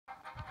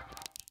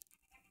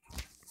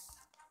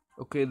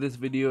Okay, this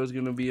video is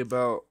going to be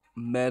about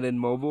Madden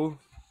Mobile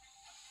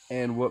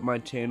and what my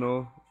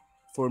channel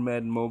for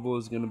Madden Mobile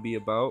is going to be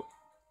about.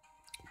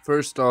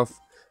 First off,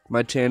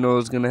 my channel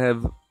is going to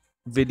have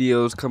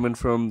videos coming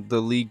from the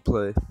league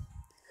play.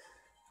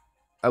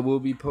 I will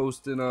be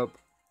posting up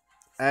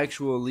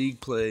actual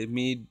league play,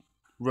 me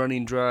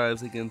running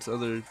drives against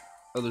other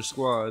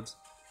squads.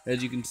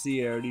 As you can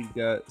see, I already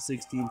got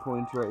 16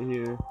 points right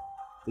here.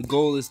 The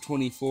goal is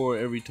 24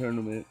 every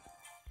tournament.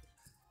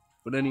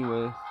 But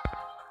anyway,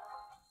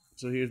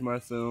 so here's my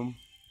film.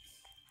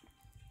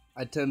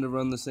 I tend to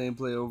run the same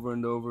play over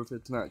and over if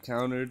it's not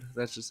countered.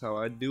 That's just how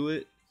I do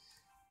it.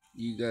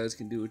 You guys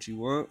can do what you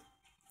want.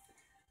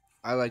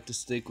 I like to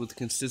stick with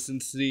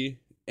consistency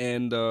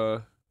and,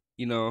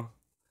 you know,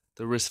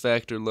 the risk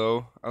factor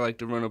low. I like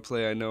to run a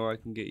play I know I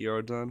can get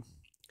yards on.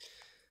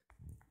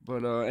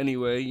 But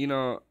anyway,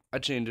 I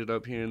change it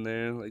up here and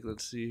there. Like,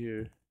 let's see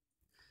here.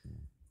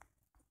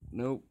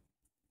 Nope.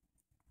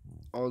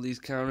 All these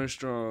counter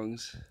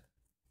strongs.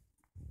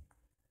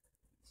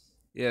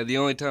 Yeah, the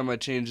only time I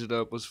changed it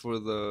up was for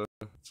the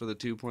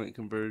 2-point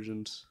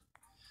conversions.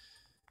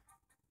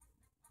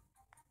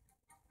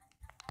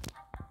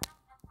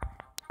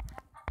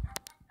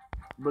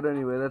 But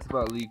anyway, that's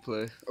about league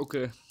play.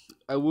 Okay,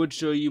 I would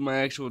show you my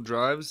actual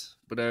drives,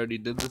 but I already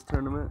did this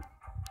tournament.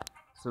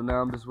 So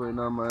now I'm just waiting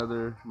on my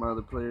other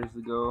players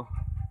to go.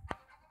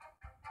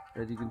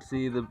 As you can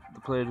see, the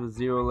players with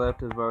 0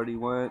 left have already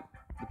went.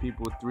 The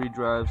people with 3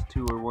 drives,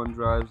 2 or 1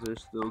 drives, they're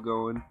still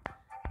going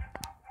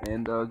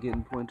and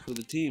getting points for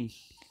the team.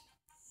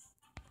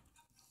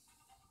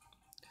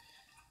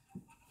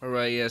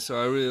 Alright, yeah, so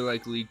I really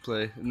like league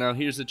play. Now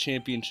here's the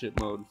championship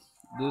mode.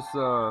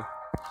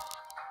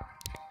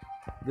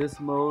 This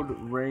mode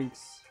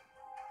ranks,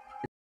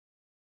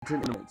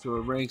 so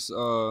it ranks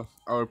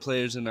our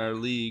players in our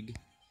league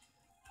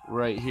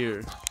right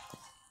here.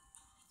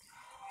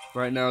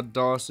 Right now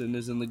Dawson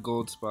is in the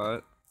gold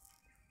spot.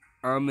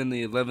 I'm in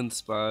the 11th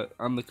spot.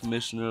 I'm the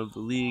commissioner of the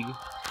league.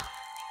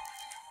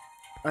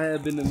 I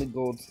have been in the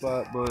gold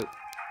spot, but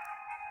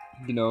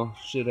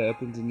shit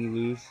happens and you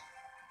lose.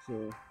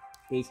 So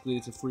basically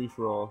it's a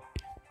free-for-all.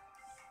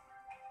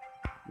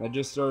 I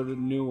just started a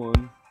new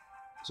one,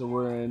 so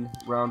we're in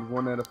round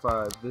 1 out of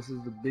 5. This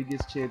is the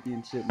biggest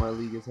championship my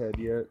league has had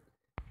yet,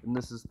 and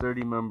this is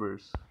 30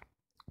 members.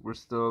 We're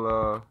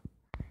still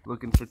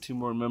looking for 2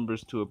 more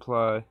members to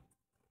apply,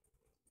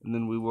 and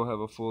then we will have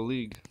a full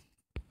league.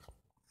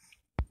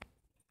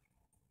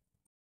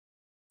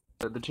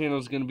 The channel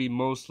is gonna be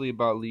mostly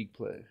about league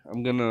play.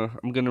 I'm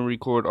gonna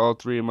record all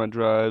 3 of my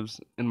drives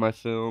in my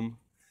film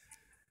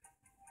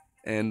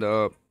and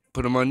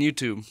put them on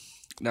YouTube.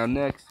 Now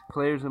next,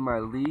 players in my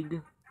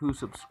league who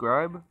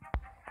subscribe,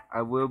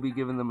 I will be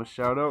giving them a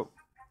shout out.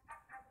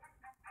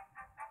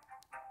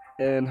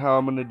 And how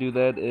I'm gonna do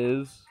that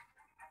is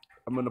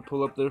I'm gonna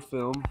pull up their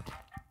film,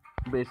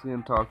 basically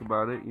and talk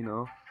about it,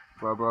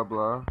 blah blah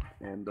blah,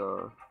 and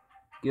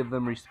give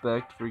them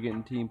respect for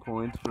getting team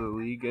points for the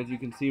league. As you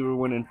can see, we're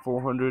winning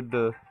 400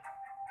 to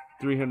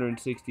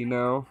 360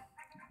 now,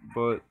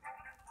 but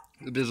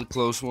it is a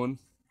close one.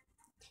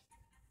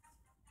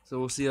 So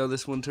we'll see how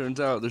this one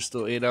turns out. There's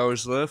still 8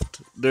 hours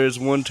left. There's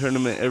one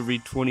tournament every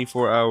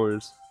 24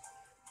 hours.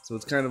 So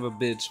it's kind of a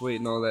bitch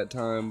waiting all that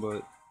time,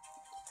 but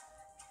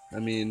I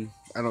mean,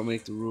 I don't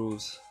make the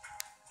rules.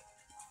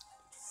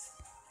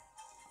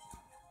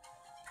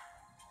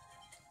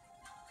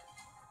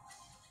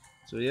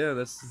 So yeah,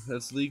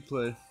 that's league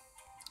play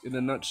in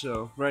a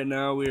nutshell. Right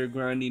now we are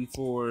grinding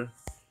for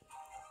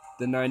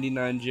the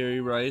 99 Jerry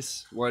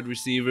Rice, wide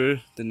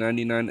receiver, the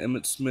 99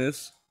 Emmitt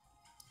Smith,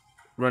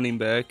 running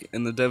back,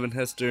 and the Devin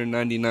Hester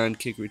 99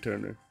 kick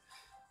returner.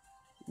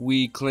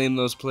 We claim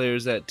those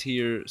players at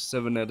tier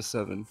 7 out of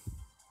 7.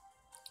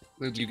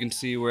 As you can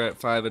see, we're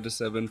at 5 out of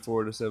 7,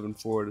 4 out of 7,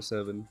 4 out of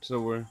 7. So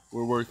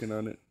we're working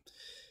on it.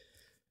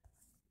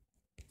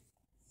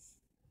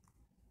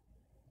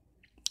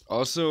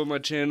 Also, my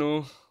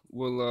channel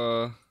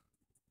will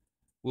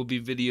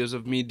be videos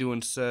of me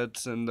doing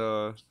sets and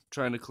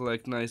trying to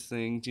collect nice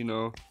things,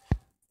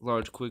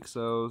 large quick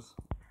sells,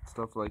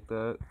 stuff like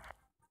that.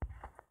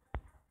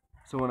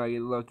 So when I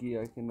get lucky,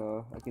 I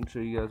can show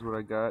you guys what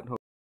I got. Hope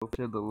you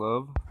share the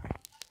love.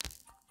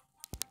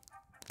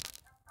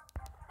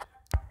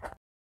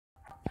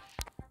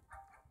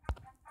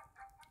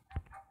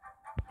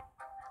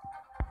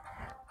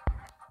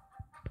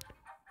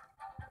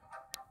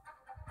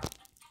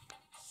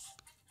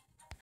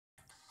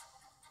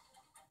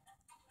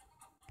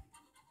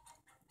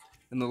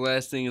 And the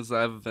last thing is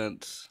live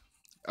events.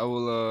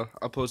 I'll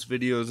post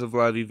videos of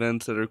live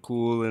events that are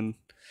cool and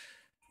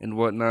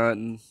whatnot,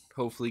 and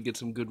hopefully get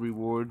some good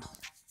rewards.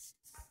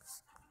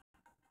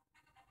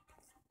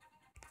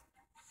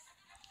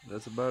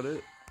 That's about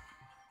it.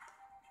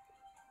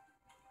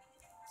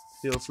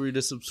 Feel free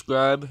to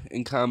subscribe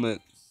and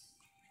comment.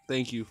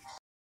 Thank you.